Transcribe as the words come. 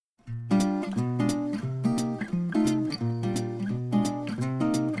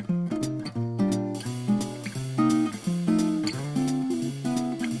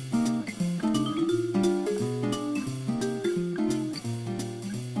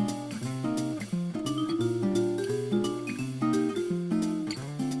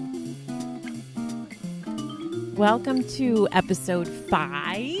Welcome to episode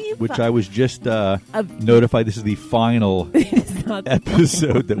 5. Which I was just notified this is the final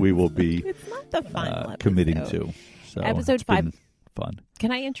episode that we will be It's not the final committing to. So episode 5. Fun.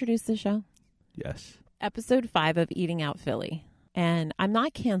 Can I introduce the show? Yes. Episode 5 of Eating Out Philly. And I'm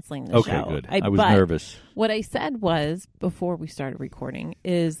not canceling the show. Okay, good. I was nervous. What I said was, before we started recording,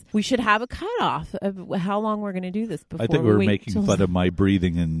 is we should have a cutoff of how long we're going to do this before I think we were making fun of my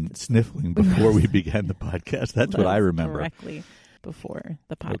breathing and sniffling before we began the podcast. That's what I remember. Directly before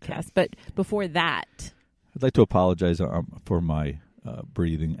the podcast. Okay. But before that... I'd like to apologize for my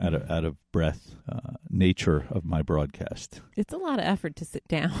breathing out of breath nature of my broadcast. It's a lot of effort to sit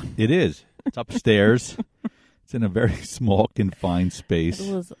down. It is. It's upstairs. It's in a very small, confined space.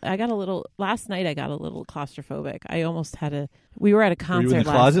 Last night I got a little claustrophobic. I almost had we were at a concert last night. Were you in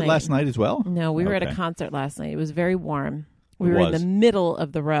the closet last night as well? No, we were at a concert last night. It was very warm. We were in the middle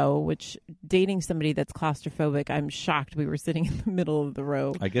of the row, which, dating somebody that's claustrophobic, I'm shocked we were sitting in the middle of the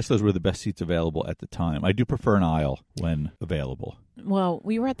row. I guess those were the best seats available at the time. I do prefer an aisle when available. Well,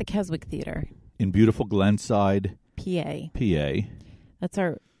 we were at the Keswick Theater. In beautiful Glenside, PA. That's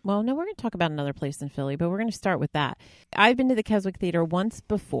our... Well, no, we're going to talk about another place in Philly, but we're going to start with that. I've been to the Keswick Theater once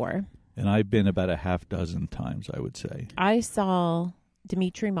before. And I've been about a half dozen times, I would say. I saw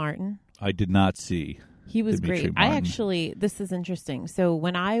Demetri Martin. I did not see He was Demetri great. Martin. This is interesting. So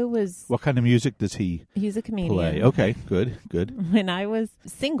when I was... What kind of music does he He's a comedian. play? Okay, good. When I was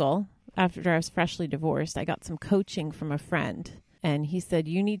single, after I was freshly divorced, I got some coaching from a friend. And he said,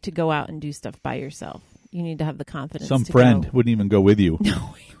 you need to go out and do stuff by yourself. You need to have the confidence Some to friend go. wouldn't even go with you.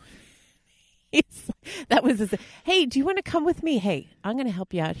 No. That was his, hey, do you want to come with me? Hey, I'm going to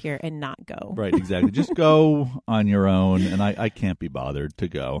help you out here and not go. Right, exactly. Just go on your own, and I can't be bothered to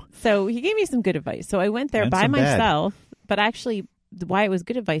go. So he gave me some good advice. So I went there by myself, but actually why it was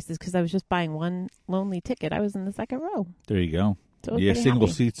good advice is because I was just buying one lonely ticket. I was in the second row. There you go. So single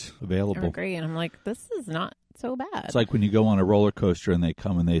seats available. They were great, and I'm like, this is not so bad. It's like when you go on a roller coaster and they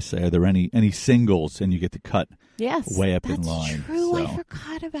come and they say, are there any singles? And you get to cut way up in line. That's true. So, I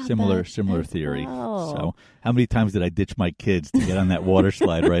forgot about similar theory. Well. So how many times did I ditch my kids to get on that water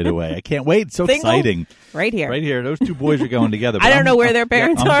slide right away? I can't wait. It's so exciting. Right here. Right here. Those two boys are going together. I don't know where their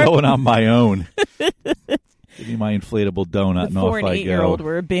parents are. I'm going on my own. Give me my inflatable donut and off I go. 4 and 8-year-old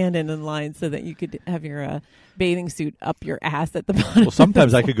were abandoned in line so that you could have your bathing suit up your ass at the bottom. Well,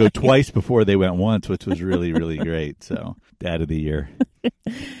 sometimes I could go twice before they went once, which was really, really great. So, Dad of the Year.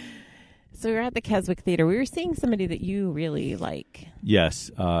 So we were at the Keswick Theater. We were seeing somebody that you really like.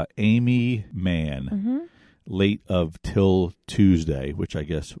 Yes, Amy Mann. Mm-hmm. Late of Till Tuesday, which I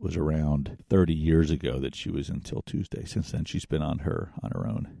guess was around 30 years ago that she was in Till Tuesday. Since then, she's been on her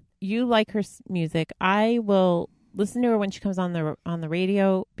own. You like her music. I will listen to her when she comes on the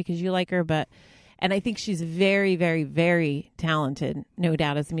radio because you like her, and I think she's very, very, very talented, no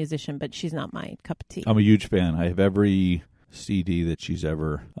doubt, as a musician, but she's not my cup of tea. I'm a huge fan. I have every CD that she's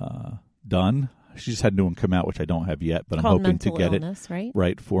ever done. She's had a new one come out, which I don't have yet, but I'm hoping to get illness, it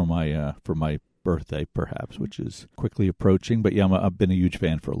right for my birthday, perhaps, which is quickly approaching. But yeah, I've been a huge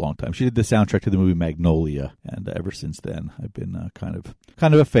fan for a long time. She did the soundtrack to the movie Magnolia, and ever since then, I've been kind of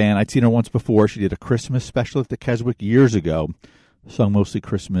a fan. I'd seen her once before. She did a Christmas special at the Keswick years ago, sung mostly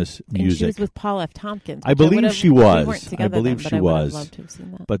Christmas music. And she was with Paul F. Tompkins. I believe she was. We weren't together then, but I would have loved to have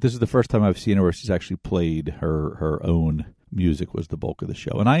seen that. But this is the first time I've seen her where she's actually played her own music was the bulk of the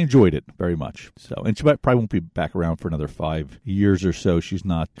show, and I enjoyed it very much. So, and she probably won't be back around for another 5 years or so. She's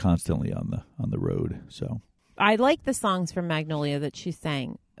not constantly on the road. So, I like the songs from Magnolia that she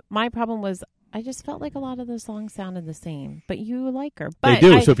sang. My problem was I just felt like a lot of the songs sounded the same, but you like her. But they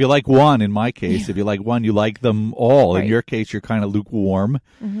do. So if you like one, in my case, if you like one, you like them all. Right. In your case, you're kind of lukewarm.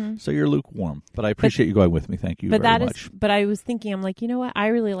 Mm-hmm. So you're lukewarm. But I appreciate you going with me. Thank you very much. But I was thinking, I'm like, you know what? I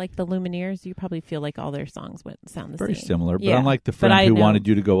really like the Lumineers. You probably feel like all their songs sound the same. Very similar. But yeah. unlike the friend who wanted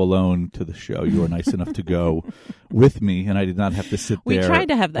you to go alone to the show, you were nice enough to go with me, and I did not have to sit there We tried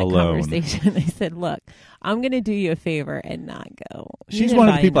to have that alone. conversation. I said, look, I'm going to do you a favor and not go. She's one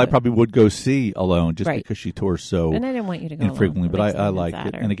of the people I probably would go see alone just because she tours so and I didn't want you to go infrequently, alone. But I like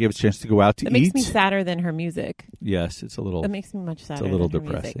it. And it gave us a chance to go out to eat. It makes me sadder than her music. Yes, it's a little. It makes me much sadder. It's a little than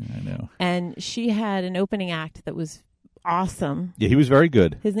her depressing, music. I know. And she had an opening act that was awesome. Yeah, he was very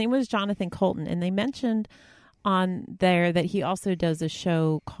good. His name was Jonathan Colton, and they mentioned on there that he also does a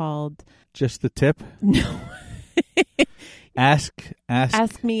show called Just the Tip? No. Ask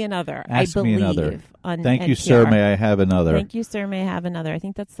Me Another. Ask I believe Me Another. On Thank NPR. you, sir. May I have another? Thank you, sir. May I have another? I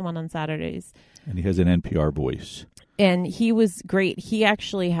think that's the one on Saturdays. And he has an NPR voice. And he was great. He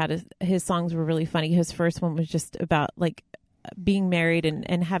actually had his songs were really funny. His first one was just about like being married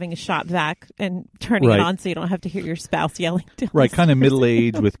and having a shop vac and turning Right. it on so you don't have to hear your spouse yelling. Right, kind of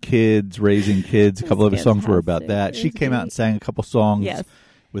middle-aged with kids, raising kids. A couple of his songs were about that. Fantastic. She It was came out great. and sang a couple songs Yes.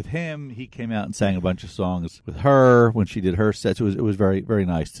 with him. He came out and sang a bunch of songs with her when she did her sets. It was very, very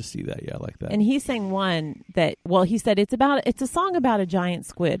nice to see that. Yeah, I like that. And he sang one that, well, he said it's a song about a giant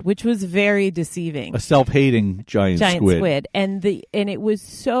squid, which was very deceiving. A self-hating giant squid. And it was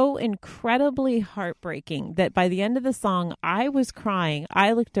so incredibly heartbreaking that by the end of the song I was crying.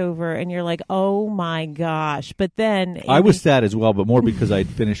 I looked over and you're like, oh my gosh. But then I was sad as well, but more because I'd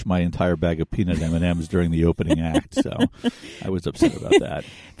finished my entire bag of peanut M&Ms during the opening act, so I was upset about that.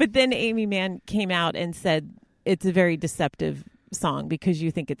 But then Amy Mann came out and said it's a very deceptive song because you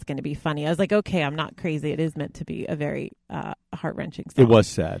think it's going to be funny. I was like, okay, I'm not crazy. It is meant to be a very heart-wrenching song. It was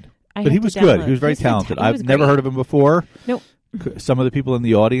sad. I But he had to was good. download. He was very He's talented. he was I've never great. heard of him before. Nope. Some of the people in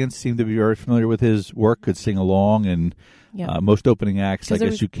the audience seemed to be very familiar with his work, could sing along, and Yeah. most opening acts, I 'Cause there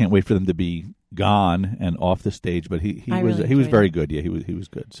guess was- you can't wait for them to be gone and off the stage. But he I was really he was enjoyed very it. good. Yeah, he was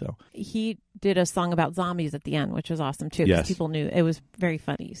good. So He did a song about zombies at the end, which was awesome too. Yes. Because people knew it was very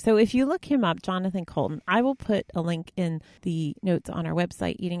funny. So if you look him up, Jonathan Colton, I will put a link in the notes on our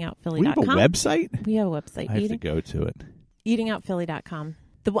website, eatingoutphilly.com. we have a website. We have a website, I have to go to it. eatingoutphilly.com.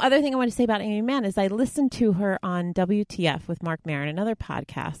 The other thing I want to say about Amy Mann is I listened to her on WTF with Mark Maron, another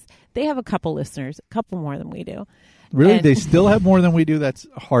podcast. They have a couple listeners, a couple more than we do. Really, And- they still have more than we do. That's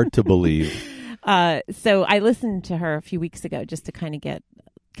hard to believe. So I listened to her a few weeks ago just to kind of get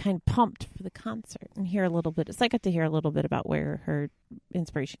pumped for the concert and hear a little bit. So I got to hear a little bit about where her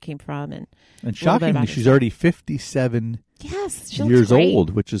inspiration came from. And And little bit shockingly, about she's herself. already 57 yes, she looks years great.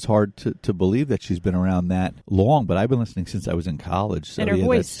 old, which is hard to believe that she's been around that long. But I've been listening since I was in college. So And her yeah,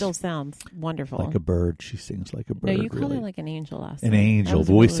 voice that's still sounds wonderful. like a bird. She sings like a bird. No, you called really. her like an angel last An night. I angel, was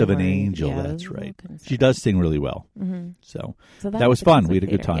voice really of an worried. angel. Yeah, I was That's a little right. concerned. She does sing really well. Mm-hmm. So So that was fun. We had a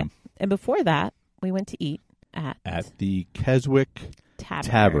good Theater, time. yeah. And before that, we went to eat at the Keswick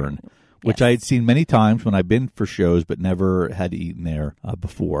Tavern. Tavern, which Yes. I had seen many times when I've been for shows, but never had eaten there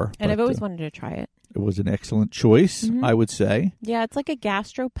before. And But, I've always wanted to try it. it was an excellent choice, Mhm. I would say. Yeah, it's like a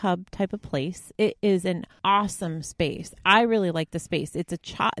gastro pub type of place. It is an awesome space. I really like the space. It's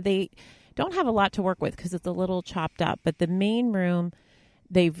they don't have a lot to work with because it's a little chopped up, but the main room,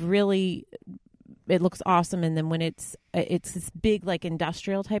 it looks awesome. And then when it's this big like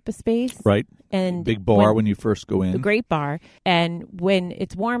industrial type of space, Right. and Big bar when you first go in. the great bar, and when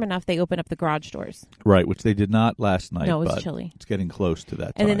it's warm enough, they open up the garage doors. Right, which they did not last night. No, it was but chilly. It's getting close to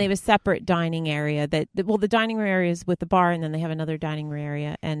that time. And then they have a separate dining area the dining room area is with the bar, and then they have another dining room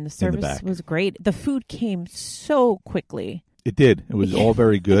area, and the service back. was great. The food came so quickly. It did. It was all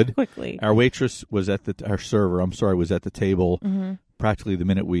very good. Quickly. Our waitress was our server, was at the table practically the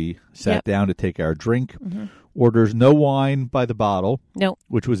minute we sat Yep. down to take our drink. Orders no wine by the bottle, No.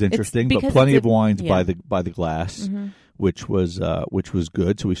 which was interesting, but because plenty it's of wines yeah. by the glass, which was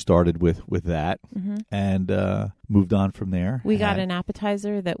good. So we started with that and moved on from there. We got an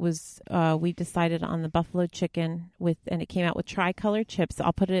appetizer that was, we decided on the buffalo chicken and it came out with tricolor chips.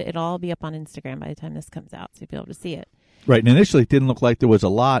 It'll all be up on Instagram by the time this comes out, so you'll be able to see it. Right, and initially it didn't look like there was a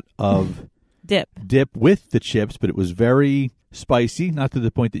lot of Dip. with the chips, but it was very spicy, not to the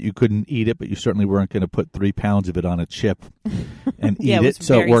point that you couldn't eat it, but you certainly weren't going to put 3 pounds of it on a chip and eat Yeah, it was it.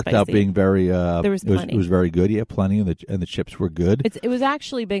 So it very worked out spicy. being very. There was plenty. It was very good. Yeah, plenty, and the chips were good. It was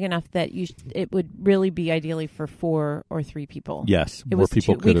actually big enough that it would really be ideally for 4 or 3 people. Yes, It more was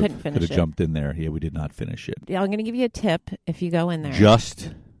people we could couldn't have finish it. jumped in there. Yeah, we did not finish it. Yeah, I'm going to give you a tip if you go in there.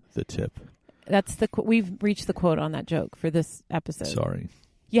 Just the tip. That's we've reached the quote on that joke for this episode. Sorry.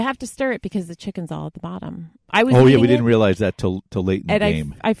 You have to stir it because the chicken's all at the bottom. I was Oh yeah, eating we didn't it, realize that till late in the and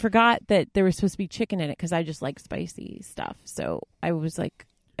game. I forgot that there was supposed to be chicken in it because I just like spicy stuff. So I was like,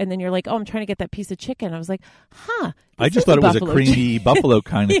 and then you're like, oh, I'm trying to get that piece of chicken. I was like, huh. I this just is thought it was a buffalo creamy buffalo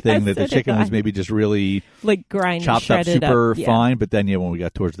kind of thing, Yes, that the so did chicken I. was maybe just really like grind chopped up shredded super Yeah. fine. But then, when we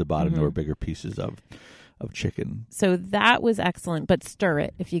got towards the bottom, Mm-hmm. there were bigger pieces of chicken. So that was excellent, but stir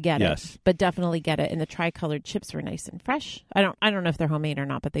it if you get Yes. it. But definitely get it. And the tricolored chips were nice and fresh. I don't know if they're homemade or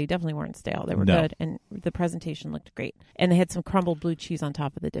not, but they definitely weren't stale. They were No. good, and the presentation looked great. And they had some crumbled blue cheese on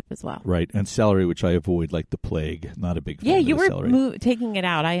top of the dip as well. Right, and celery, which I avoid like the plague. Not a big fan Yeah, of you the were celery. taking it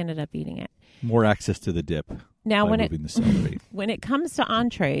out. I ended up eating it. More access to the dip Now, by when moving the celery. when it comes to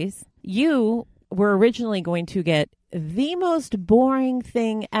entrees, you were originally going to get the most boring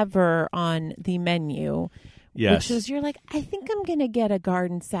thing ever on the menu. Yes, Which was, you're like, I think I'm going to get a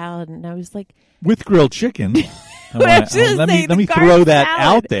garden salad. And I was like, with grilled chicken. I was gonna let say, me the throw garden that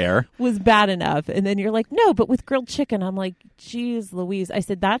salad out there. was bad enough. And then you're like, no, but with grilled chicken. I'm like, geez, Louise. I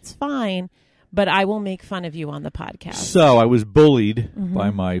said, that's fine. But I will make fun of you on the podcast. So I was bullied by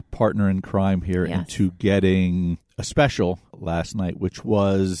my partner in crime here Yes. into getting a special last night, which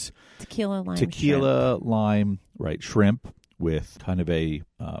was tequila lime lime, right, shrimp with kind of a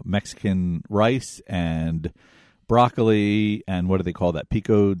Mexican rice and broccoli and what do they call that?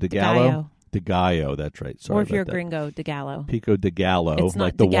 Pico de gallo? De gallo, that's right. Sorry or if about you're a that. gringo, de gallo. Pico de gallo, It's not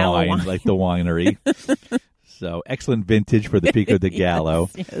like the de Gallo wine, wine. like the winery. So excellent vintage for the Pico de Gallo.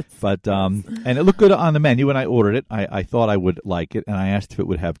 Yes. But and it looked good on the menu when I ordered it. I thought I would like it, and I asked if it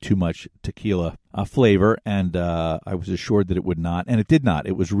would have too much tequila flavor, and I was assured that it would not, and it did not.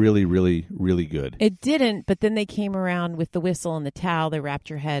 It was really, really, really good. It didn't, but then they came around with the whistle and the towel. They wrapped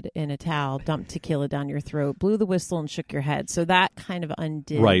your head in a towel, dumped tequila down your throat, blew the whistle, and shook your head. So that kind of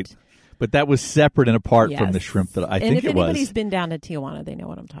undid. Right. But that was separate and apart from Yes. the shrimp that I and think if it was. anybody's been down to Tijuana, they know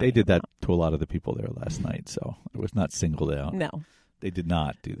what I'm talking about. They did that to a lot of the people there last night, so it was not singled out. No. They did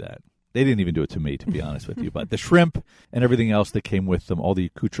not do that. They didn't even do it to me, to be honest with you. But the shrimp and everything else that came with them, all the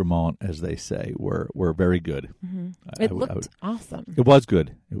accoutrement, as they say, were very good. It looked awesome. It was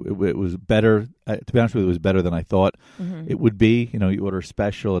good. It was better. To be honest with you, it was better than I thought it would be. You know, you order a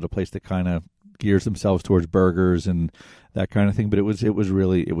special at a place that kind of gears themselves towards burgers and that kind of thing. But it was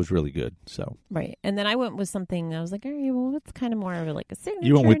really good. So Right. And then I went with something, I was like, all right, well, it's kind of more of like a signature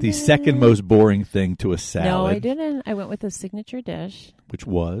you went with the dish. second most boring thing to a salad. No, I didn't. I went with a signature dish, Which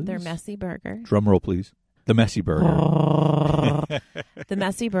was their messy burger. Drum roll, please. The messy burger. The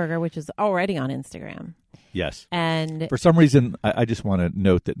messy burger, which is already on Instagram. Yes. And For some reason, I just want to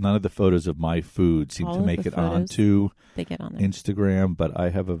note that none of the photos of my food seem All to of make the it photos? onto they get on there. Instagram, but I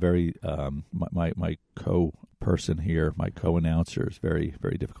have a very my co-person here, my co-announcer is very,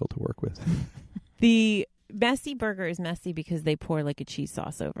 very difficult to work with. The messy burger is messy because they pour like a cheese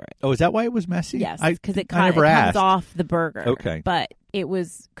sauce over it. Oh, is that why it was messy? Yes, I because it never comes asked. off the burger. Okay. But it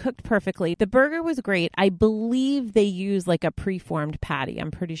was cooked perfectly. The burger was great. I believe they use like a preformed patty.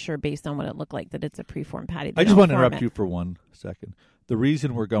 I'm pretty sure based on what it looked like that it's a preformed patty. They I just don't want to form interrupt it. you for 1 second. The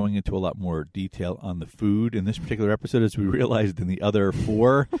reason we're going into a lot more detail on the food in this particular episode is we realized in the other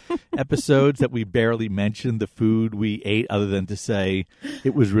 4 episodes that we barely mentioned the food we ate other than to say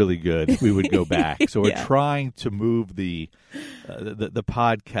it was really good. We would go back. So we're Yeah. trying to move the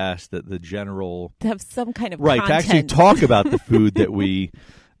podcast, the general To have some kind of right to content. actually talk about the food that we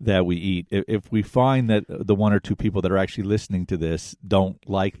eat. If we find that the 1 or 2 people that are actually listening to this don't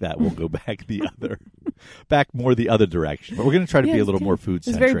like that, we'll go back the other direction. But we're going to try to Yeah, be a it's little good. more food It's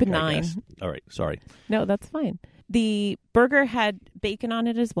centric. very benign. All right, sorry. No, that's fine. The burger had bacon on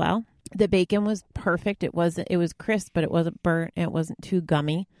it as well. The bacon was perfect. It was crisp, but it wasn't burnt. And it wasn't too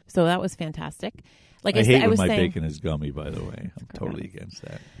gummy. So that was fantastic. Like I I hate said, I when was my saying, bacon is gummy. By the way, I'm totally against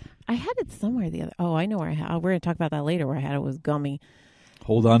that. I had it somewhere the other. Oh, I know where I had. We're going to talk about that later. Where I had it was gummy.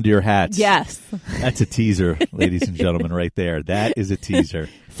 Hold on to your hats. Yes. That's a teaser, ladies and gentlemen, right there. That is a teaser.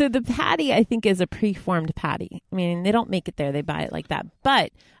 So the patty, I think, is a preformed patty. I mean, they don't make it there; they buy it like that.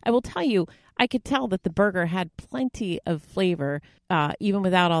 But I will tell you, I could tell that the burger had plenty of flavor, even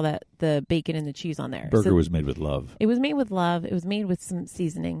without all the bacon and the cheese on there. Burger So was made with love. it was made with love. It was made with some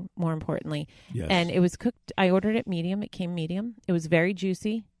seasoning, more importantly, Yes. and it was cooked. I ordered it medium. It came medium. It was very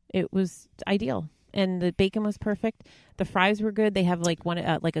juicy. It was ideal. And the bacon was perfect. The fries were good. They have like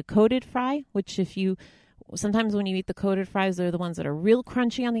like a coated fry, which sometimes when you eat the coated fries, they're the ones that are real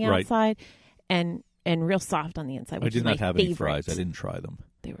crunchy on the Right. outside and real soft on the inside. I Which did is not my have favorite. any fries. I didn't try them,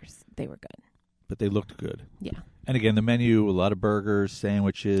 They were good. but they looked good. Yeah. And again, the menu, a lot of burgers,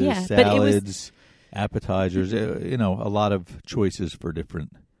 sandwiches, Yeah, but it was- salads, appetizers, a lot of choices for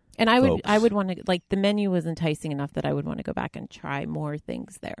different. And folks. I would want to, like, the menu was enticing enough that I would want to go back and try more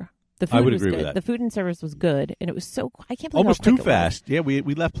things there. The food I would was agree good. with that. The food and service was good, and it was so. I can't believe Almost how quick too it was. fast. Yeah, we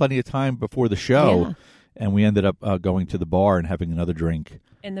left plenty of time before the show, Yeah. and we ended up going to the bar and having another drink.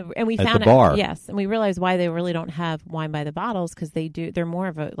 And we At found the bar. out, yes, and we realized why they really don't have wine by the bottles because they're more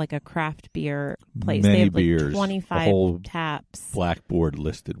of a craft beer place. Many they have like beers, 25 a whole taps, Blackboard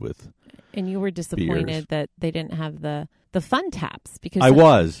listed with. and you were disappointed beers. that they didn't have the fun taps because I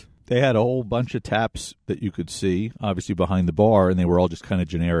was. They had a whole bunch of taps that you could see, obviously behind the bar, and they were all just kind of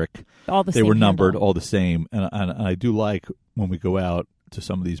generic. all the They same were numbered, handle. all the same. And I do like when we go out to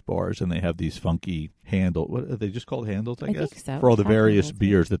some of these bars and they have these funky handle. What are they just called handles? I guess think so. for all the Tap various handles,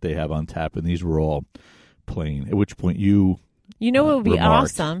 beers that they have on tap, and these were all plain. At which point you. You know, it would be remarked.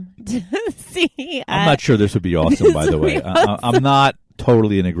 awesome to see. I'm not sure this would be awesome, by This the would way. be I'm not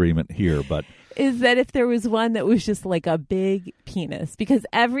totally in agreement here, but is that if there was one that was just like a big penis, because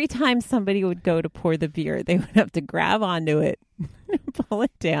every time somebody would go to pour the beer, they would have to grab onto it Pull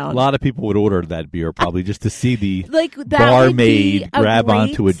it down. A lot of people would order that beer probably just to see the Like that barmaid would be grab great,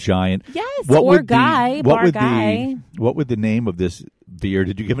 onto a giant. Yes, What or would guy, what bar would guy. what would the name of this beer?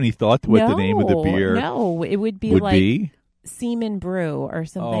 Did you give any thought to what the name of the beer No, it would be would like be? Seaman Brew or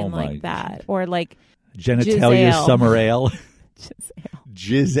something Oh, my like that, or like Genitalia Giselle. Summer Ale. Giselle.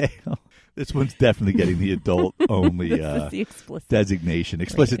 Giselle. This one's definitely getting the adult only This is the explicit designation.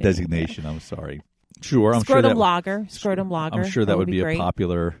 Explicit rating, designation. I'm sorry. Sure, I'm Scrotum sure that lager. Scrotum lager. I'm sure that would be a great.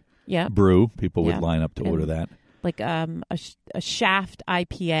 popular Yeah, brew. People would Yeah. line up to And- order that. like a Shaft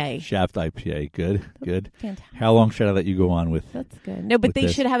IPA. Shaft IPA. Good, good. Fantastic. How long should I let you go on with? That's good. No, but with they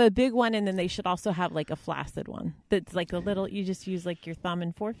this? should have a big one, and then they should also have like a flaccid one. That's like a little. You just use like your thumb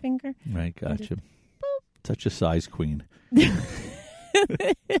and forefinger. Right, gotcha. Such a size queen.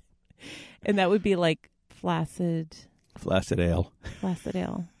 And that would be like flaccid Ale.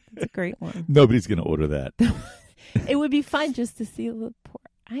 ale. It's a great one. Nobody's going to order that. It would be fun just to see the poor.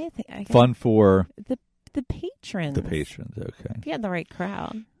 I think I Fun for the patrons. the patrons. Okay. If you had the right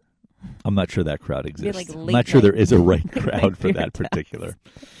crowd. I'm not sure that crowd Be exists. like I'm late not sure there night- is a right late crowd night for beer that taps. particular.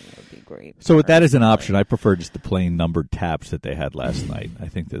 That would be great. So with that as an option, I prefer just the plain numbered taps that they had last night. I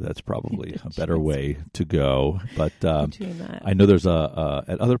think that's probably a better way to go. But Between that. I know there's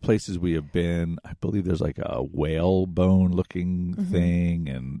at other places we have been, I believe there's like a whale bone looking thing,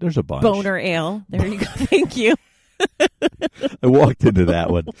 and there's a bunch. Boner ale. There you go. Thank you. I walked into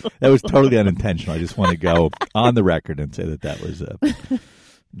that one. That was totally unintentional. I just want to go on the record and say that was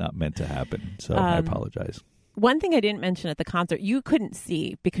not meant to happen. So I apologize. One thing I didn't mention at the concert, you couldn't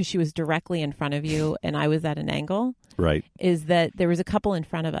see because she was directly in front of you and I was at an angle, Right. is that there was a couple in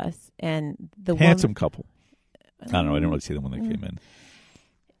front of us and the Handsome woman, couple. I don't know. I didn't really see them when they came in.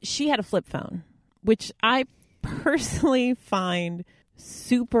 she had a flip phone, which I personally find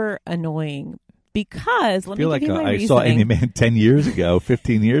super annoying because I feel me like give you my I saw reasoning. Amy Man 10 years ago,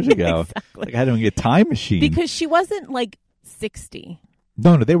 15 years ago. Exactly. Like I had to get a time machine. Because she wasn't like 60.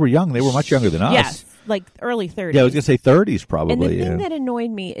 No, they were young. They were much younger than us. Yes, like early 30s. Yeah, I was going to say 30s probably. And the yeah. thing that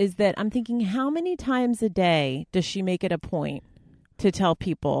annoyed me is that I'm thinking, how many times a day does she make it a point to tell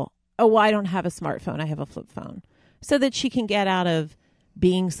people, oh, well, I don't have a smartphone, I have a flip phone, so that she can get out of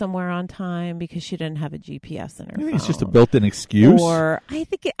being somewhere on time because she didn't have a GPS in her I think phone. it's just a built-in excuse. Or I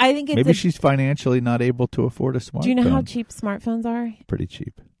think it's Maybe she's financially not able to afford a smartphone. Do you know how cheap smartphones are? Pretty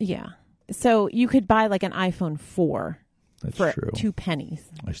cheap. Yeah. So you could buy like an iPhone 4 That's for true. 2 pennies.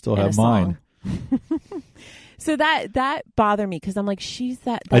 I still and have a song. mine. So that bothered me because I'm like, she's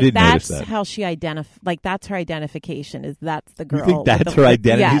that. I didn't that's notice that. how she like that's her identification. Is that's the girl? You think with that's the her flip-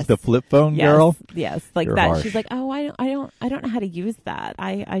 identity? Yes. Is the flip phone Yes. girl? Yes, like You're that. harsh. She's like, oh, I don't know how to use that.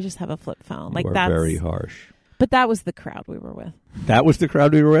 I just have a flip phone. Like You are that's very harsh. But that was the crowd we were with. That was the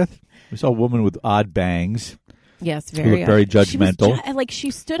crowd we were with? We saw a woman with odd bangs. Yes, She looked very judgmental.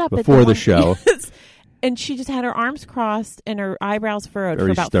 She stood up Before at the show. Yes. And she just had her arms crossed and her eyebrows furrowed Very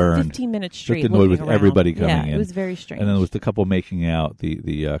for about stern. 15 minutes straight. Looked annoyed with looking around. everybody coming yeah, in. It was very strange. And then there was the couple making out,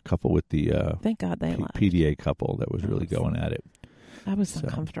 the couple with the Thank God they left. PDA couple that was really going at it I was So,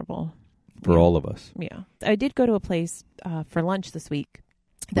 uncomfortable. for all of us. Yeah. I did go to a place for lunch this week.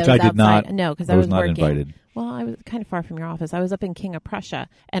 Which that I was did not. outside. No, because I I was was not working. invited. Well, I was kind of far from your office. I was up in King of Prussia,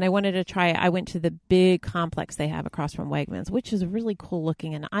 and I wanted to try. I went to the big complex they have across from Wegmans, which is really cool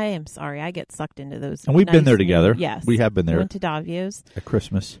looking. And I am sorry, I get sucked into those. And we've been nice there new- together. Yes, We have been We there went to Davio's, at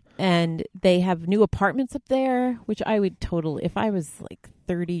Christmas. and they have new apartments up there, which I would totally. If I was like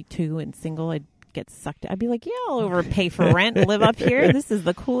 32 and single, I'd get sucked. I'd be like, yeah, I'll overpay for rent and live up here. This is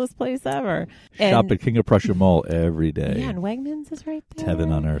the coolest place ever. Shop And- at King of Prussia Mall every day. Yeah, and Wegmans is right It's there.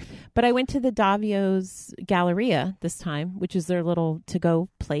 heaven on earth. But I went to the Davio's Galleria this time, which is their little to-go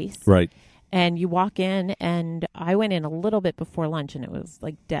place. Right. And you walk in, and I went in a little bit before lunch, and it was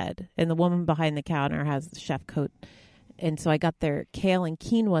like dead. And the woman behind the counter has a chef coat. And so I got their kale and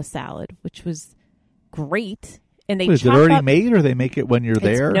quinoa salad, which was great. And they Is it chop already up, made, or they make it when you're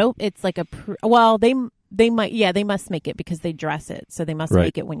there? Nope, it's like well, they must make it because they dress it, so they must Right.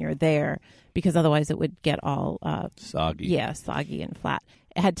 make it when you're there because otherwise it would get all Soggy. yeah, soggy and flat.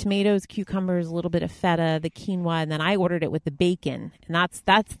 It had tomatoes, cucumbers, a little bit of feta, the quinoa, and then I ordered it with the bacon, and that's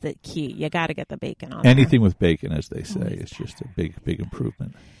the key. You got to get the bacon on there. Anything with bacon, as they say, Always is just a big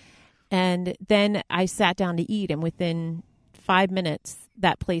improvement. And then I sat down to eat, and within 5 minutes,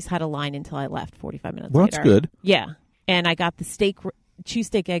 that place had a line until I left. 45 minutes. Well, later. that's good. Yeah, and I got the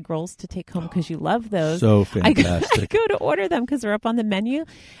cheesesteak egg rolls to take home because you love those. So I fantastic. go to order them because they're up on the menu,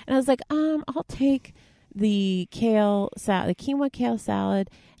 and I was like, I'll take the quinoa kale salad,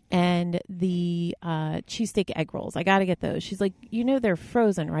 and the cheesesteak egg rolls. I got to get those. She's like, they're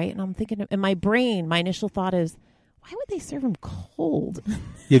frozen, right? And I'm thinking, in my brain, my initial thought is, why would they serve them cold?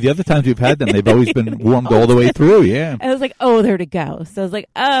 Yeah, the other times we've had them, they've always been warmed all the way through. Yeah. I was like, oh, they're to go. So I was like,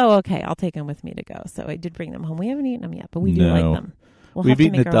 oh, okay, I'll take them with me to go. So I did bring them home. We haven't eaten them yet, but we do like them. We've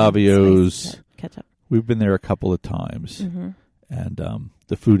eaten at Davio's. Ketchup. We've been there a couple of times, Mm-hmm. and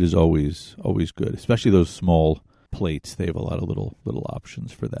the food is always good, especially those small plates. They have a lot of little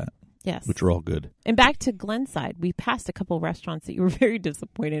options for that. Yes. Which are all good. And back to Glenside, we passed a couple of restaurants that you were very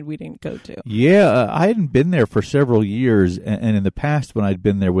disappointed we didn't go to. Yeah, I hadn't been there for several years, and in the past when I'd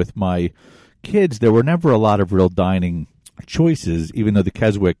been there with my kids, there were never a lot of real dining choices, even though the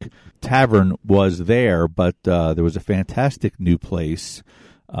Keswick Tavern was there, but there was a fantastic new place,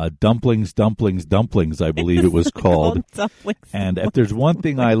 Dumplings, I believe it was called. Dumplings. And if there's one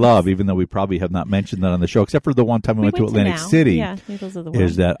thing I love, even though we probably have not mentioned that on the show, except for the one time we went to Atlantic City, Noodles of the World.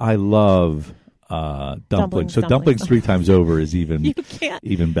 is that I love dumplings. So dumplings 3 times over is even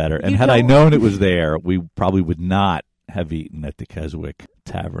better. And had I known it was there, we probably would not have eaten at the Keswick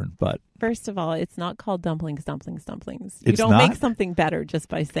Tavern. But first of all, it's not called dumplings. You don't not? make something better just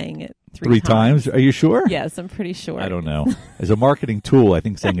by saying it three times. Are you sure? Yes, I'm pretty sure. I don't know. As a marketing tool, I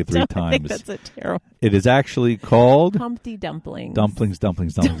think saying it 3 I times. think that's a terrible. It is actually called Humpty Dumplings. Dumplings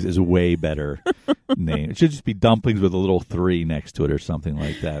is a way better name. It should just be dumplings with a little 3 next to it or something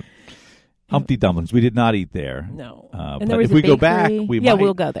like that. Humpty Dumplings. We did not eat there. No. And but if we go back, we might.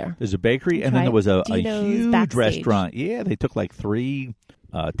 We'll go there. There's a bakery, and then there was a huge backstage restaurant. Yeah, they took like 3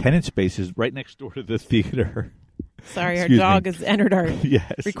 tenant spaces right next door to the theater. Sorry, our dog has entered our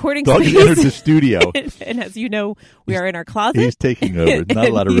recording dog space. Dog entered the studio. And as you know, we are in our closet. He's taking over. Not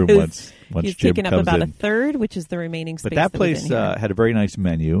a lot of room once he's Jim taken up comes about in. a third, which is the remaining space. But that place had a very nice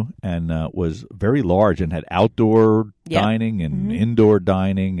menu and was very large and had outdoor dining and indoor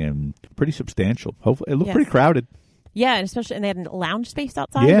dining and pretty substantial. Hopefully, it looked pretty crowded. Yeah, and especially, and they had a lounge space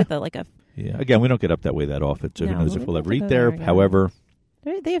outside with a Yeah, again, we don't get up that way that often, so who knows if we'll ever eat there. Again. However,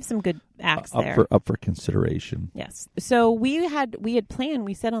 they have some good acts there. Up for consideration. Yes. So we had planned,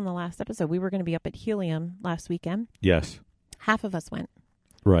 we said on the last episode, we were going to be up at Helium last weekend. Yes. Half of us went.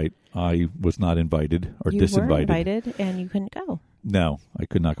 Right. I was not invited or disinvited. You were invited and you couldn't go. No, I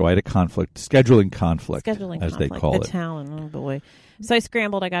could not go. I had a scheduling conflict, as they call it. The talent, oh boy. So I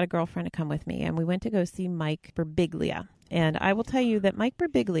scrambled. I got a girlfriend to come with me, and we went to go see Mike Birbiglia. And I will tell you that Mike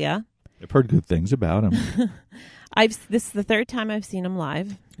Birbiglia... I've heard good things about him. This is the 3rd time I've seen him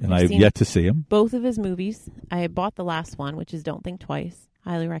live. And I've yet to see him. Both of his movies. I bought the last one, which is Don't Think Twice.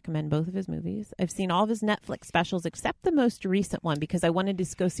 Highly recommend both of his movies. I've seen all of his Netflix specials except the most recent one because I wanted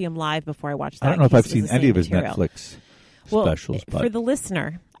to go see him live before I watched that. I don't know if I've seen any of his Netflix specials. But for the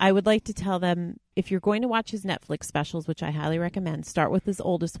listener, I would like to tell them, if you're going to watch his Netflix specials, which I highly recommend, start with his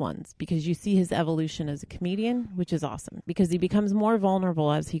oldest ones because you see his evolution as a comedian, which is awesome because he becomes more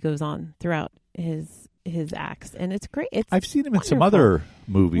vulnerable as he goes on throughout his acts. And it's great. I've seen him in some other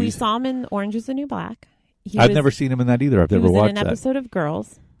movies. We saw him in Orange is the New Black. I've never seen him in that either. I've never watched that. He was in an episode of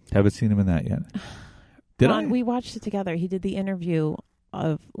Girls. Haven't seen him in that yet. Did I? We watched it together. He did the interview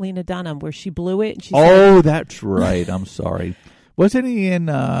of Lena Dunham where she blew it. And she said, that's right. I'm sorry. Wasn't he in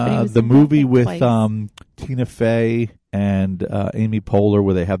the movie with Tina Fey and Amy Poehler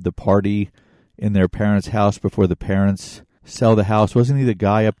where they have the party in their parents' house before the parents sell the house? Wasn't he the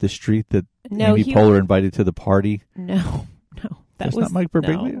guy up the street that Amy Poehler invited to the party? No. That's not Mike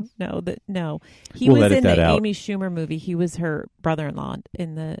Birbiglia? No. He was in the Amy Schumer movie. He was her brother-in-law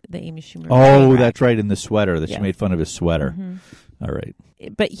in the Amy Schumer movie. Oh, that's right, in the sweater. She made fun of his sweater. Mm-hmm. All right.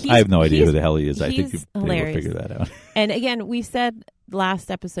 But I have no idea who the hell he is. I think they will figure that out. And again, we said last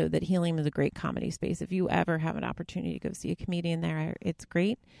episode that Helium is a great comedy space. If you ever have an opportunity to go see a comedian there, it's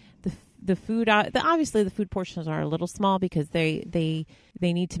great. The food, obviously the food portions are a little small because they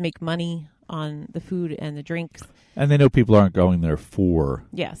need to make money on the food and the drinks. And they know people aren't going there for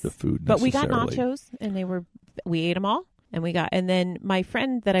the food necessarily. But we got nachos, and we ate them all. And then my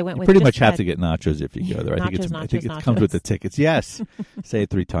friend that I went with... You pretty much have to get nachos if you go there. I think it comes with the tickets. Yes. Say it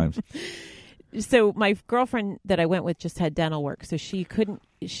 3 times. So my girlfriend that I went with just had dental work, so she couldn't...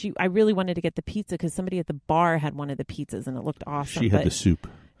 I really wanted to get the pizza because somebody at the bar had one of the pizzas, and it looked awesome. She had the soup.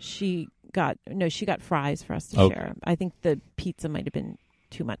 She got fries for us to share. I think the pizza might have been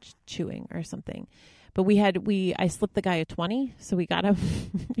too much chewing or something. But I slipped the guy a 20, so we got him.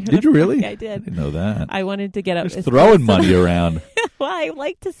 Did you really? I did. I didn't know that. I wanted to get up. Just throwing money around. Well, I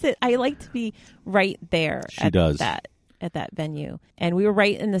like to sit. I like to be right there. At that venue, and we were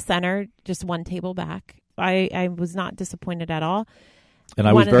right in the center, just one table back. I was not disappointed at all. And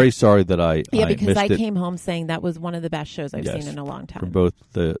I was very sorry that I because missed I it. came home saying that was one of the best shows I've Yes, seen in a long time. From both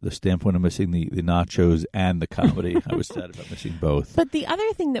the standpoint of missing the nachos and the comedy. I was sad about missing both. But the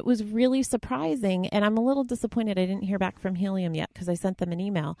other thing that was really surprising, and I'm a little disappointed I didn't hear back from Helium yet because I sent them an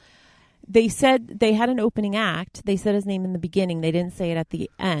email. They said they had an opening act. They said his name in the beginning. They didn't say it at the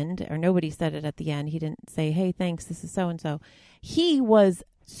end, or nobody said it at the end. He didn't say, hey, thanks, this is so-and-so. He was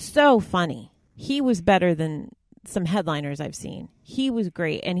so funny. He was better than some headliners I've seen. He was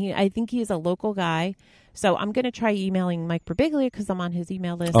great. And I think he's a local guy. So I'm going to try emailing Mike Birbiglia because I'm on his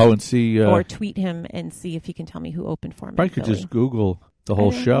email list. Oh, and see... or tweet him and see if he can tell me who opened for him. I could just Google the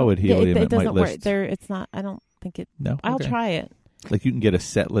whole show at Helium. It doesn't might work. list. It's not, I don't think it... No? I'll Okay. try it. Like you can get a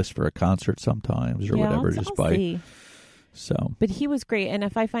set list for a concert sometimes or whatever just I'll by... see. So... But he was great. And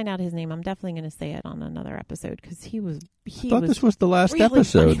if I find out his name, I'm definitely going to say it on another episode because he was... I thought this was the last really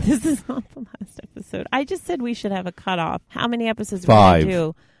episode. funny. This is not the last episode. I just said we should have a cutoff. How many episodes 5. we're going to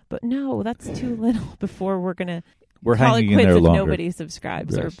do? But no, that's too little before we're going to... We're call hanging it in quits there if longer. nobody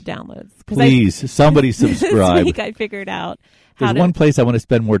subscribes or Yes. downloads. Please, somebody subscribe. This week I figured out how There's to... one place I want to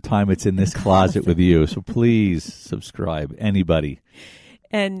spend more time. It's in this closet with you. So please subscribe. Anybody.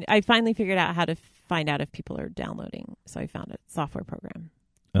 And I finally figured out how to find out if people are downloading. So I found a software program.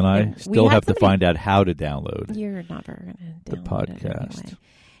 And I And we still had have to somebody- find out how to download You're never going to the download it podcast. anyway.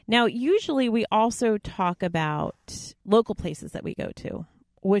 Now, usually we also talk about local places that we go to,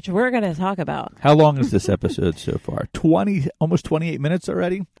 which we're going to talk about. How long is this episode so far? 20, almost 28 minutes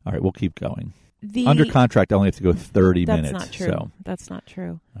already? All right, we'll keep going. Under contract, I only have to go 30 That's minutes. not true. So, That's not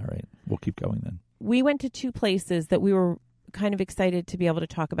true. all right, we'll keep going then. We went to 2 places that we were kind of excited to be able to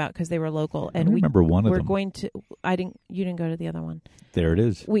talk about because they were local. And I remember one of we're them. going to... You didn't go to the other one. There it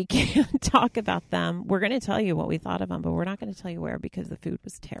is. We can't talk about them. We're going to tell you what we thought of them, but we're not going to tell you where because the food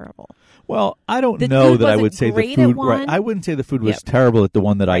was terrible. Well, I don't The know food that I wasn't would say the great at food. one. Right, I wouldn't say the food was Yep. terrible at the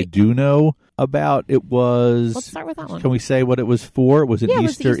one that I Right. do know about. It was. Let's start with that one. Can we say what it was for? It was an Yeah, it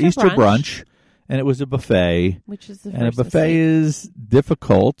was the Easter Easter brunch, and it was a buffet. Which is the And a first buffet mistake. is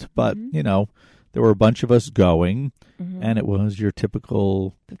difficult, but Mhm. there were a bunch of us going, Mhm. and it was your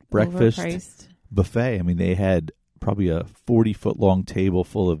typical breakfast Overpriced. buffet. I mean, they had probably a 40-foot-long table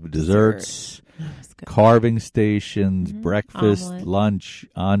full of desserts, That was good. carving stations, Mhm. breakfast, Omelet. lunch,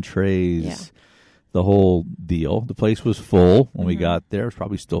 entrees, Yeah. the whole deal. The place was full when we Mhm. got there. It was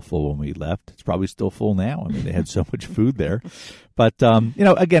probably still full when we left. It's probably still full now. I mean, they had so much food there. But,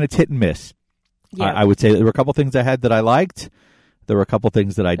 again, it's hit and miss. Yeah. I would say there were a couple things I had that I liked. There were a couple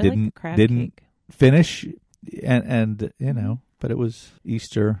things that I like the didn't crab didn't cake. finish, and but it was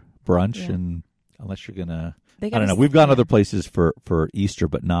Easter brunch, Yeah. and unless you're gonna, They I got don't know. us- We've gone yeah. other places for Easter,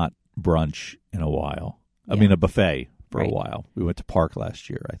 but not brunch in a while. I Yeah. mean, a buffet for Right. a while. We went to Park last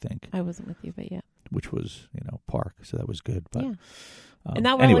year, I think, I wasn't with you, but yeah. which was Park, so that was good. But Yeah. And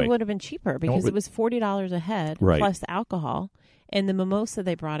that one anyway, would have been cheaper because it was $40 a head Right. plus alcohol. And the mimosa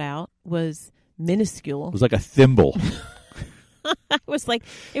they brought out was minuscule. it was like a thimble. It was like,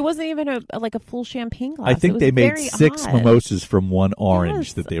 it wasn't even a full champagne glass. I It think was they made very 6 odd. mimosas from one orange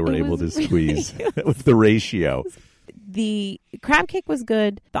Yes, that they were it able to was really squeeze. good. That was the ratio. The crab cake was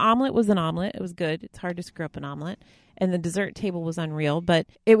good. The omelet was an omelet. It was good. It's hard to screw up an omelet. And the dessert table was unreal. But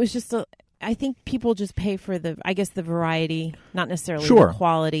it was just I think people just pay for the variety, not necessarily Sure. the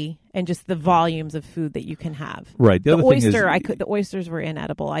quality, and just the volumes of food that you can have. Right. The The other thing is, the oysters were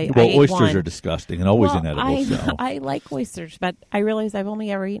inedible. I ate oysters one. are disgusting and always Well, inedible. So. I like oysters, but I realize I've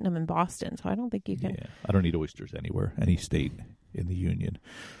only ever eaten them in Boston, so I don't think you can. Yeah, I don't eat oysters anywhere, any state in the union.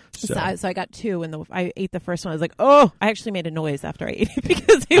 So, So I got 2, and I ate the first one. I was like, oh! I actually made a noise after I ate it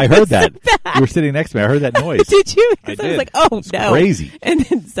because it I was heard that. so bad. You were sitting next to me. I heard that noise. Did you? I Because I was did. like, oh It's no, crazy. And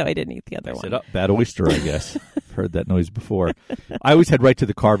then, so I didn't eat the other I one. said, bad oyster, I guess. Heard that noise before. I always head right to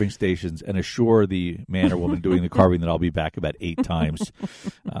the carving stations and assure the man or woman doing the carving that I'll be back about 8 times.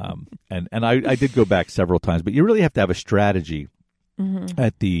 And I did go back several times, but you really have to have a strategy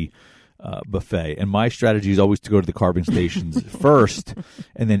at the buffet. And my strategy is always to go to the carving stations first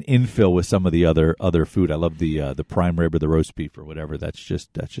and then infill with some of the other food. I love the prime rib or the roast beef or whatever. That's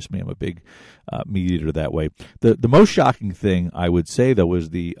just me. I'm a big meat eater that way. The most shocking thing I would say though was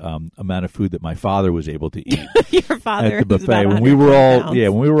the amount of food that my father was able to eat Your father at the who's about buffet when we were 110 all pounds.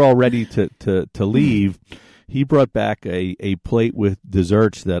 when we were all ready to leave. He brought back a plate with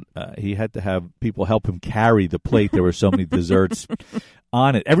desserts that he had to have people help him carry the plate. There were so many desserts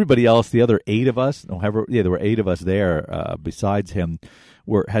on it. Everybody else, the other 8 of us, there were 8 of us there besides him,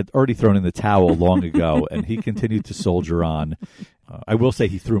 had already thrown in the towel long ago, and he continued to soldier on. I will say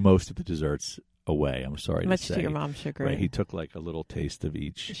he threw most of the desserts away. I'm sorry Much to say. to your mom's chagrin. Right, he took like a little taste of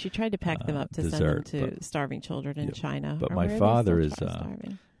each. She tried to pack them up to dessert, send them to starving children in China. But Or my where are they father still is,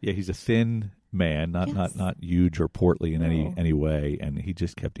 starving? yeah, he's a thin man, not huge or portly in any way, and he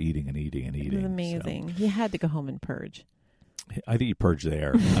just kept eating and eating and eating. It was amazing. He had to go home and purge. So, I think he purged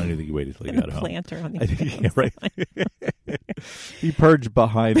there. I don't even think he waited till he got home. Planter on the I think, yeah, right. He purged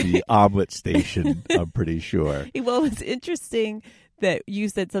behind the omelet station, I'm pretty sure. Well, it's interesting that you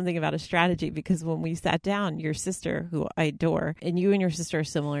said something about a strategy, because when we sat down, your sister, who I adore, and you and your sister are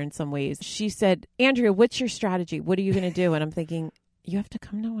similar in some ways, she said, Andrea, what's your strategy? What are you going to do? And I'm thinking, you have to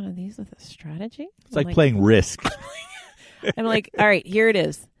come to one of these with a strategy? It's like playing Risk. I'm like, all right, here it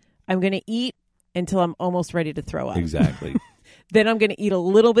is. I'm going to eat until I'm almost ready to throw up. Exactly. Then I'm going to eat a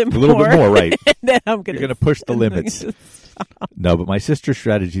little bit more. A little bit more, right. And then I'm going You're going to push the limits. No, but my sister's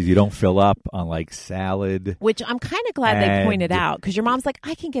strategy is you don't fill up on like salad. Which I'm kind of glad they pointed out, because your mom's like,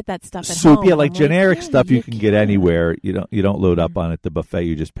 I can get that stuff at soup, home. yeah, like I'm generic yeah, stuff you can get anywhere. You don't load up Mm-hmm. on at the buffet.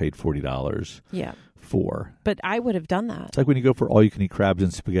 You just paid $40 Yeah. for. But I would have done that. It's like when you go for all you can eat crabs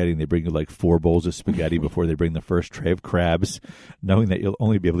and spaghetti, and they bring you like 4 bowls of spaghetti before they bring the first tray of crabs, knowing that you'll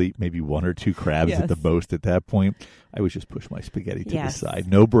only be able to eat maybe 1 or 2 crabs at the most at that point. I would just push my spaghetti to the side.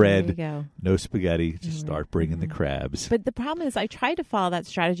 No bread, There you go. no spaghetti. Just start bringing the crabs. But the problem is, I tried to follow that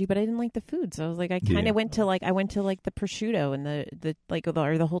strategy, but I didn't like the food. So I was like, I kind of went to like the prosciutto and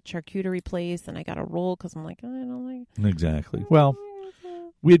the whole charcuterie place, and I got a roll because I'm like, I don't like. Exactly. Well,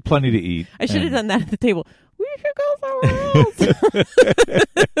 we had plenty to eat. I should have done that at the table. We should go somewhere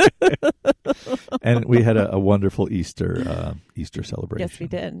else. And we had a wonderful Easter celebration. Yes, we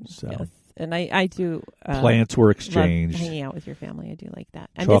did. So. Yes. And I do. Plants were exchanged. Love hanging out with your family. I do like that.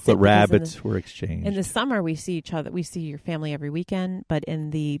 I miss Chocolate it rabbits were exchanged. In the summer, we see each other. We see your family every weekend, but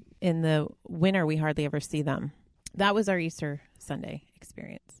in the winter, we hardly ever see them. That was our Easter Sunday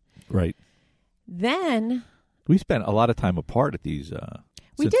experience. Right. Then we spent a lot of time apart at these.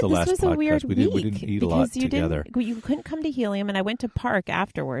 We since did. the This last was podcast. a weird we week. We didn't eat a lot together. You couldn't come to Helium, and I went to Park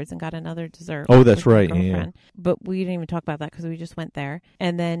afterwards and got another dessert. Oh, that's with my right. girlfriend. Yeah. But we didn't even talk about that because we just went there.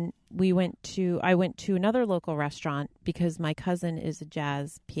 And then I went to another local restaurant because my cousin is a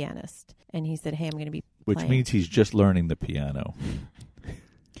jazz pianist, and he said, "Hey, I'm going to be Which playing." means he's just learning the piano.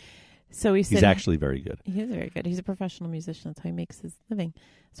 So he said, he's actually very good. He is very good. He's a professional musician. That's how he makes his living.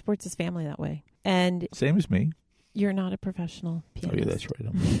 Supports his family that way. And same as me. You're not a professional pianist. Oh, yeah, that's right.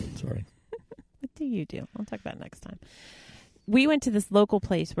 I'm sorry. What do you do? I'll talk about it next time. We went to this local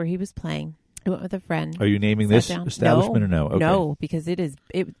place where he was playing. I went with a friend. Are you naming this establishment or no? Okay. No, because it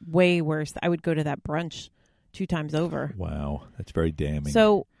way worse. I would go to that brunch 2 times over. Wow, that's very damning.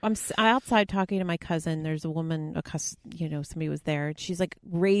 So I'm outside talking to my cousin. There's a woman, somebody was there. She's like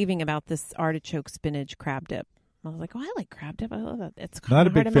raving about this artichoke spinach crab dip. I was like, oh, I like crab dip. I love that. It's not a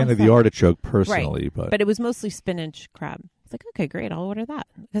big fan of the artichoke personally, right. But it was mostly spinach crab. It's like, okay, great. I'll order that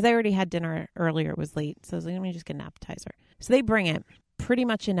because I already had dinner earlier. It was late, so I was like, let me just get an appetizer. So they bring it, pretty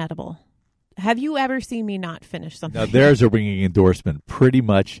much inedible. Have you ever seen me not finish something? Now there's a ringing endorsement. Pretty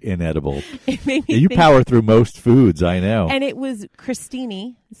much inedible. It made me think, power through most foods, I know. And it was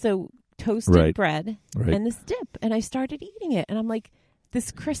crostini, so toasted bread, and this dip. And I started eating it, and I'm like,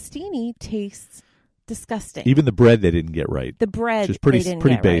 this crostini tastes disgusting. Even the bread they didn't get right. The bread, which is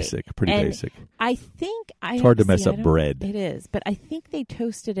pretty basic. Right. Pretty and basic. I think it's hard to mess up bread. It is, but I think they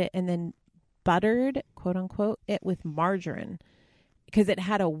toasted it and then buttered, quote unquote, it with margarine because it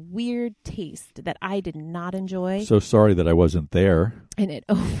had a weird taste that I did not enjoy. So sorry that I wasn't there. And it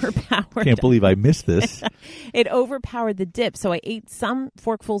overpowered. Can't believe I missed this. It overpowered the dip. So I ate some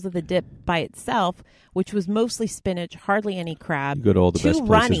forkfuls of the dip by itself, which was mostly spinach, hardly any crab. You go to all the best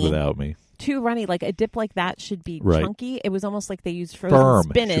places without me. Too runny, like a dip like that should be chunky. It was almost like they used frozen firm.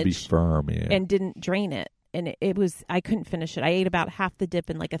 spinach. It should be firm, yeah. And didn't drain it. And it was, I couldn't finish it. I ate about half the dip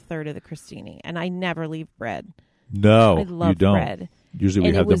and like a third of the crostini. And I never leave bread. No, I love you don't. bread.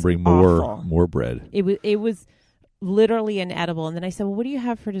 Usually we have them bring more bread. It was literally inedible. And then I said, well, what do you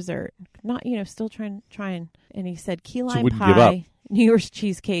have for dessert? Not, still trying. And he said key lime pie, New York's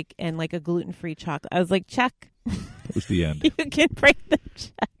cheesecake, and like a gluten-free chocolate. I was like, check. That was the end. You can break the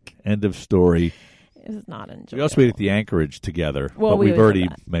check. End of story. It was not enjoyable. We also ate at the Anchorage together. Well, but we've already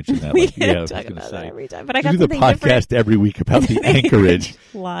mentioned that. We talk about that every time. But I got do the podcast different. Every week about the Anchorage.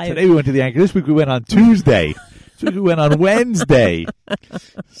 Live. Today we went to the Anchorage. This week we went on Tuesday. This week we went on Wednesday.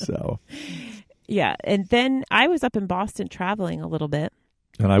 So. Yeah. And then I was up in Boston traveling a little bit.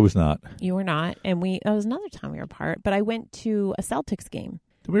 And I was not. You were not. And that was another time we were apart. But I went to a Celtics game.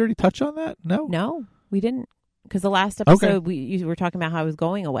 Did we already touch on that? No. No, we didn't. Because the last episode you were talking about how I was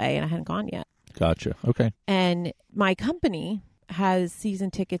going away and I hadn't gone yet. Gotcha. Okay. And my company has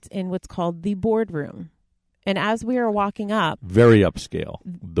season tickets in what's called the boardroom. And as we were walking up, very upscale,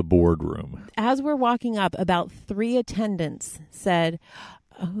 the boardroom. As we're walking up, about 3 attendants said,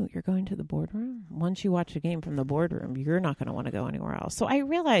 "Oh, you're going to the boardroom? Once you watch a game from the boardroom, you're not going to want to go anywhere else." So I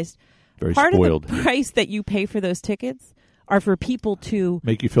realized very part spoiled. of the price that you pay for those tickets are for people to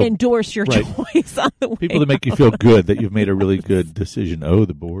make you feel endorse your choice on the way. People that make you feel good that you've made a really good decision. Oh,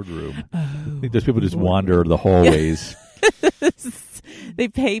 the boardroom. I think those people just wander the hallways. They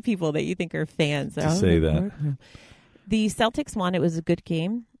pay people that you think are fans to say that. The Celtics won. It was a good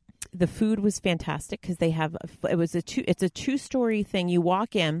game. The food was fantastic because it's a 2-story thing. You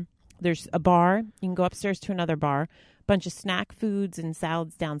walk in, there's a bar. You can go upstairs to another bar. Bunch of snack foods and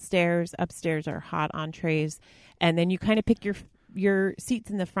salads downstairs. Upstairs are hot entrees, and then you kind of pick your seats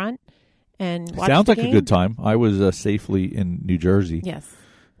in the front and watch Sounds the like game. a good time. I was safely in New Jersey, Yes,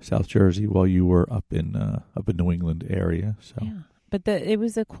 South Jersey, while you were up in New England area. So yeah. But it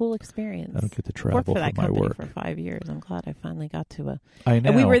was a cool experience. I don't get to Worked travel for for that my company work. for 5 years. I'm glad I finally got to I know.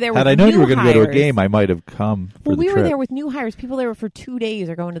 And we were there Had with I known you were new going to go to a hires. game, I might have come for Well, the we trip. were there with new hires. People there for 2 days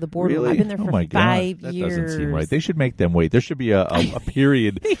are going to the boardroom. Really? I've been there Oh for my 5 God. years. That doesn't seem right. They should make them wait. There should be a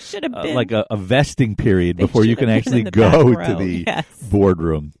period, They should have been. like a vesting period They before you should can have been actually in the go back to row. the Yes.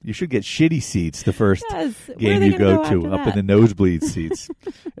 boardroom. You should get shitty seats the first Yes. Where are game they you gonna go to, after up that? in the nosebleed seats,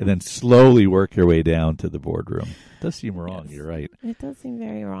 and then slowly work your way down to the boardroom. It does seem wrong. Yes. You're right. It does seem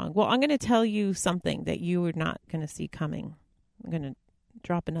very wrong. Well, I'm going to tell you something that you are not going to see coming. I'm going to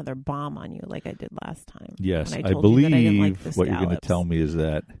drop another bomb on you like I did last time. Yes, when I told you that I didn't believe like the what you're going to scallops. tell me is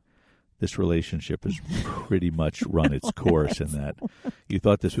that this relationship has pretty much run its course, and that you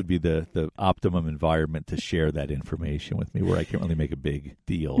thought this would be the optimum environment to share that information with me, where I can't really make a big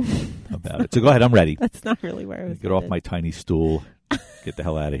deal about it. So go ahead, I'm ready. That's not really where I was Get off headed. my tiny stool. Get the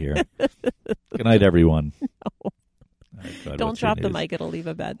hell out of here. Good night, everyone. Oh, God, Don't what's your drop the news? mic. It'll leave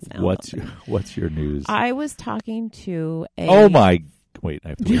a bad sound. What's your news? I was talking to a... Oh, my. Wait, I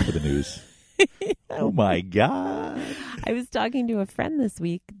have to wait for the news. Oh, my God. I was talking to a friend this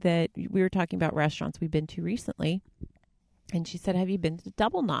week that we were talking about restaurants we've been to recently. And she said, "Have you been to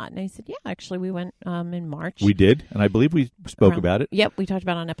Double Knot?" And I said, "Yeah, actually, we went in March." We did, and I believe we spoke about it. Yep, we talked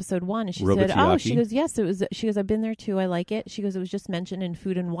about it on episode 1. And she Robert said, "Oh, Fiocchi. she goes, yes, it was." She goes, "I've been there too. I like it." She goes, "It was just mentioned in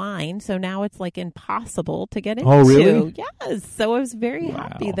Food and Wine, so now it's like impossible to get into." Oh, really? Yes. So I was very Wow.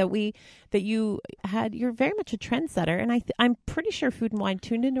 happy that you're very much a trendsetter, and I'm pretty sure Food and Wine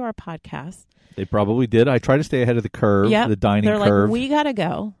tuned into our podcast. They probably did. I try to stay ahead of the curve, Yep. the dining They're curve. like, "We gotta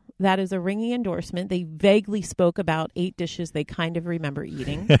go." That is a ringing endorsement. They vaguely spoke about 8 dishes they kind of remember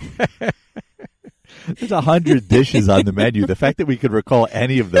eating. There's 100 dishes on the menu. The fact that we could recall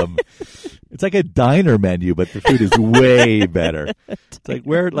any of them, it's like a diner menu, but the food is way better. It's like,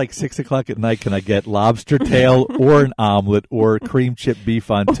 where at like 6 o'clock at night can I get lobster tail or an omelet or cream chip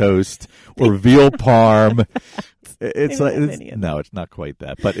beef on toast or veal parm? It's They like don't have any of no, it's not quite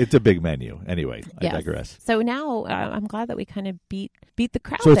that, but it's a big menu. Anyway, I Yes. digress. So now I'm glad that we kind of beat the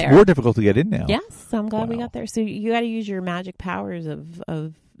crowd So it's there. more difficult to get in now. Yes, so I'm glad we Wow. got there. So you got to use your magic powers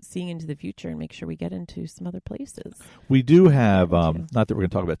of seeing into the future and make sure we get into some other places. We do have, Me too. not that we're going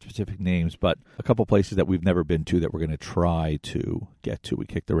to talk about specific names, but a couple places that we've never been to that we're going to try to get to. We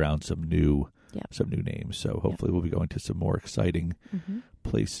kicked around some new names, so hopefully we'll be going to some more exciting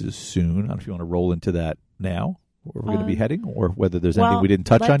places soon. I don't know if you want to roll into that now, where we're going to be heading, or whether there's anything we didn't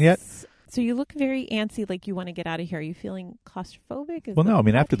touch on yet. So you look very antsy, like you want to get out of here. Are you feeling claustrophobic? Is Well, no, I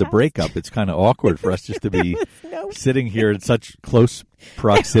mean, after the breakup, it's kind of awkward for us just to be sitting here in such close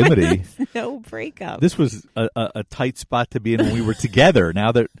proximity. No breakup. This was a tight spot to be in when we were together.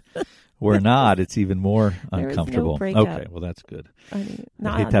 Now that we're not, it's even more There was no uncomfortable. breakup. Okay, well, that's good. I mean, I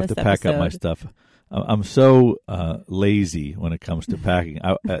not hate on to have this to pack up my episode. stuff. I'm so lazy when it comes to packing.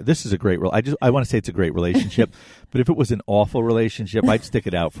 This is a great. I want to say it's a great relationship, but if it was an awful relationship, I'd stick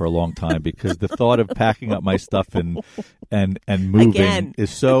it out for a long time because the thought of packing up my stuff and moving Again. is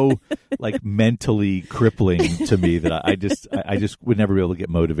so like mentally crippling to me that I just would never be able to get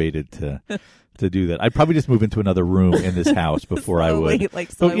motivated to do that. I'd probably just move into another room in this house before I would.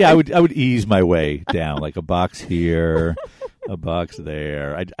 But yeah, I would ease my way down, like a box here, a box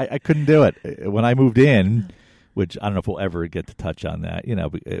there. I couldn't do it when I moved in, which I don't know if we'll ever get to touch on that. You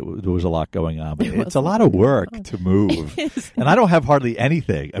know, there was a lot going on, but it's a lot of work to move, and I don't have hardly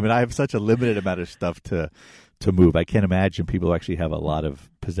anything. I mean, I have such a limited amount of stuff to move. I can't imagine people who actually have a lot of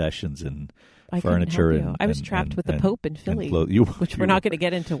possessions and furniture. Help you. I was trapped with the Pope in Philly, which we're not going to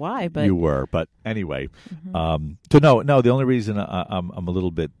get into why. But you were. But anyway, so no. The only reason I'm a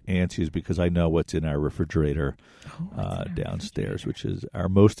little bit antsy is because I know what's in our refrigerator downstairs, which is our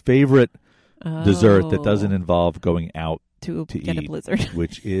most favorite dessert that doesn't involve going out to get a eat, blizzard.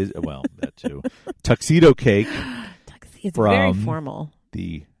 which is, well, that too. Tuxedo cake. It's from very formal.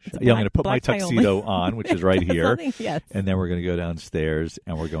 I'm going to put my tuxedo on, which is right here. Yes. And then we're going to go downstairs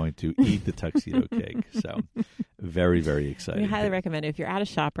and we're going to eat the tuxedo cake. So very, very excited. We highly recommend it. If you're at a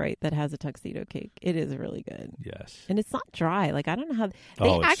ShopRite that has a tuxedo cake, it is really good. Yes. And it's not dry. Like, I don't know how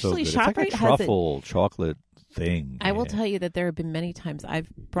It's actually so good. ShopRite it's like a truffle chocolate thing. I will tell you that there have been many times I've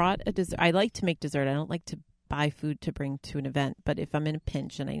brought a dessert. I like to make dessert. I don't like to buy food to bring to an event, but if I'm in a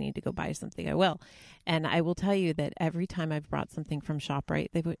pinch and I need to go buy something, I will. And I will tell you that every time I've brought something from ShopRite,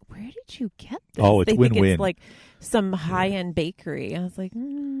 they go, "Where did you get this?" Oh, it's they win-win. think it's like some high-end bakery. And I was like,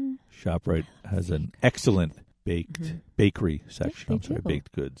 ShopRite has an excellent bakery section. Yes, they do.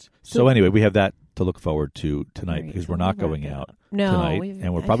 Baked goods. So anyway, we have that to look forward to tonight Great. because we're not going out tonight,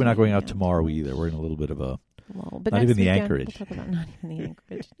 and we're probably not going out tomorrow either. We're in a little bit of a but not next even the weekend, Anchorage. We'll talk about not even the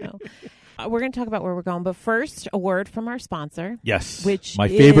Anchorage. No, we're going to talk about where we're going, but first, a word from our sponsor. Yes, which my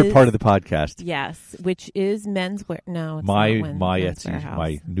favorite part of the podcast. Yes, which is menswear. No, it's my not Etsy, Warehouse.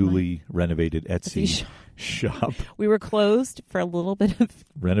 my newly renovated Etsy shop. We were closed for a little bit of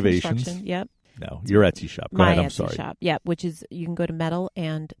renovations. construction. Yep. No, your Etsy shop. Go My ahead. I'm Etsy sorry. shop. Yep. Which is you can go to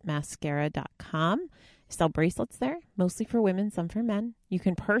metalandmascara.com. Sell bracelets there, mostly for women, some for men. You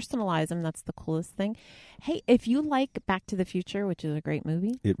can personalize them. That's the coolest thing. Hey, if you like Back to the Future, which is a great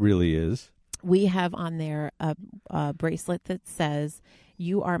movie, It really is. we have on there a bracelet that says,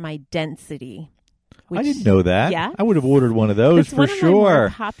 "You are my density." I didn't know that. Yeah. I would have ordered one of those It's for one of my more sure.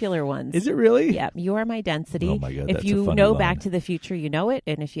 popular ones. Is it really? Yeah, you are my density. Oh my God, if that's a you funny know line. Back to the Future, you know it,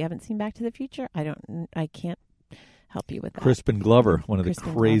 and if you haven't seen Back to the Future, I can't help you with that. Crispin Glover, one of the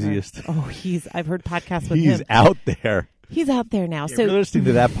Crispin craziest. Glover. Oh, I've heard podcasts with He's him. out there. He's out there now. If So you're listening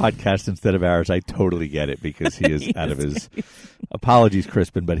to that podcast instead of ours, I totally get it because he is out of his. Apologies,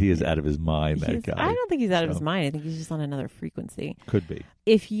 Crispin, but he is out of his mind. That guy. I don't think he's out of his mind. I think he's just on another frequency. Could be.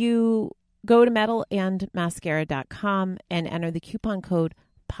 If you go to metalandmascara.com and enter the coupon code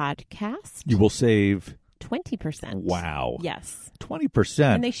podcast, You will save 20%. Wow. Yes.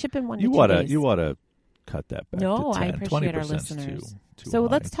 20%. And they ship in 1 to You 2 oughta days. you ought to cut that back. No, to 10. I appreciate our 20% 's listeners. Too So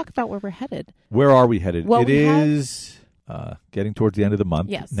high. let's talk about where we're headed. Where are we headed? Well, It we have- is getting towards the end of the month.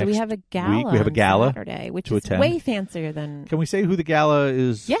 Yes, so Next we have a gala. week, we have a on gala Saturday, which to is attend. way fancier than. Can we say who the gala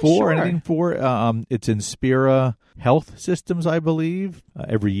is Yeah, for? sure. Anything for? It's Inspira Health Systems, I believe.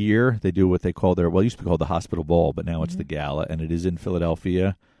 Every year they do what they call it used to be called the Hospital Ball, but now it's the gala, and it is in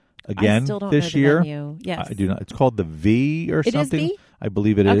Philadelphia again I still don't this know the year. venue. Yes, I do not. It's called the V or It is something. V? I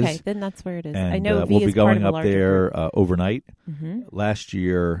believe it is. Okay, then that's where it is. And I know V we'll be is part going of a up larger there group. overnight. Mhm. Last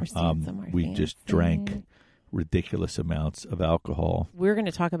year, We're staying somewhere we just fancy. drank ridiculous amounts of alcohol We're going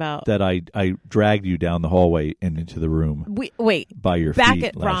to talk about. that I dragged you down the hallway and into the room Wait, by your back feet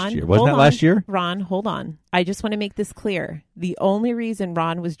at last Ron. year. Wasn't hold that on. last year? Ron, hold on. I just want to make this clear. The only reason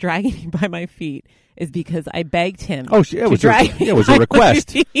Ron was dragging me by my feet is because I begged him. Oh, it was it was a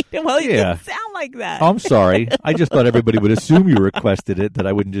request. Well, it Yeah. didn't sound like that. Oh, I'm sorry. I just thought everybody would assume you requested it, that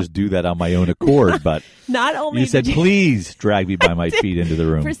I wouldn't just do that on my own accord. But Not only you said, did please drag me by my feet into the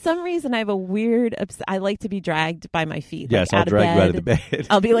room. For some reason, I have a weird. I like to be dragged by my feet. Yes, like, I'll out drag of you bed. out of the bed.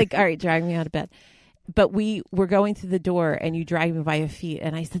 I'll be like, all right, drag me out of bed. But we were going through the door, and you dragged me by your feet,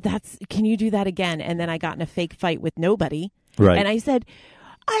 and I said, can you do that again?" And then I got in a fake fight with nobody, Right. and I said,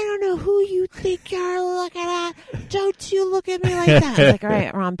 "I don't know who you think you're looking at. Don't you look at me like that." I was like, "All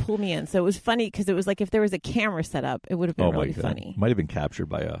right, Ron, pull me in." So it was funny because it was like if there was a camera set up, it would have been Oh, really my God. funny. Might have been captured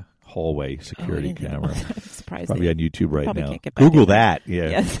by a hallway security camera. I'm surprised. Probably on YouTube right probably now. can't get back Google in there. that. Yeah.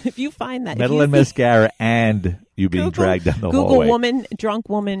 Yes, if you find that. if Metal you and see- mascara and you being Google- dragged down the Google hallway. drunk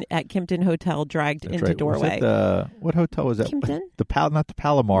woman at Kimpton Hotel dragged That's into right. doorway. Was that what hotel was that? Kimpton? Not the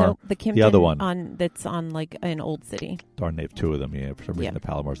Palomar. No, the Kimpton the other one. that's on like an old city. Darn, they have two of them. Yeah, for some reason Yeah. the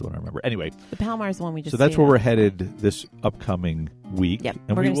Palomar's the one I remember. Anyway, The Palomar is the one we just. so that's stayed where we're at. headed this upcoming week. Yep.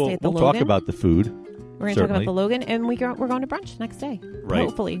 And We're we gonna will stay at the we'll talk Logan. about the food. We're going to talk about certainly. the Logan, and we're going to brunch next day. Right.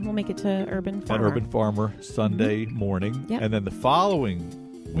 Hopefully, we'll make it to Urban At Farmer. Urban Farmer Sunday morning. Yep. And then the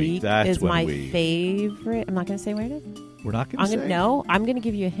following week, that's is when my we favorite. I'm not going to say where it is. we're not going to say. No, I'm going to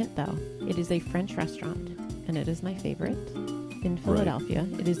give you a hint though. It is a French restaurant, and it is my favorite in Philadelphia.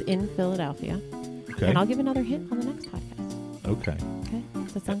 It is in Philadelphia, Okay. and I'll give another hint on the next podcast. Okay. Okay,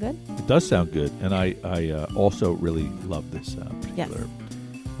 does that sound good? It does sound good, and I also really love this particular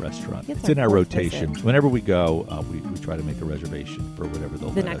restaurant. It's It's our in our fourth rotation. visit. Whenever we go, we try to make a reservation for whatever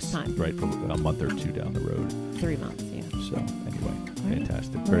they'll The let next us. time. Right, for a month or two down the road. 3 months, yeah. So anyway, right.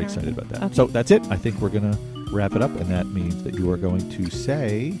 fantastic. All Very right. excited about that. Okay. So that's it. I think we're going to wrap it up, and that means that you are going to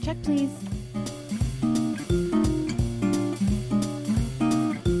say... Check, please.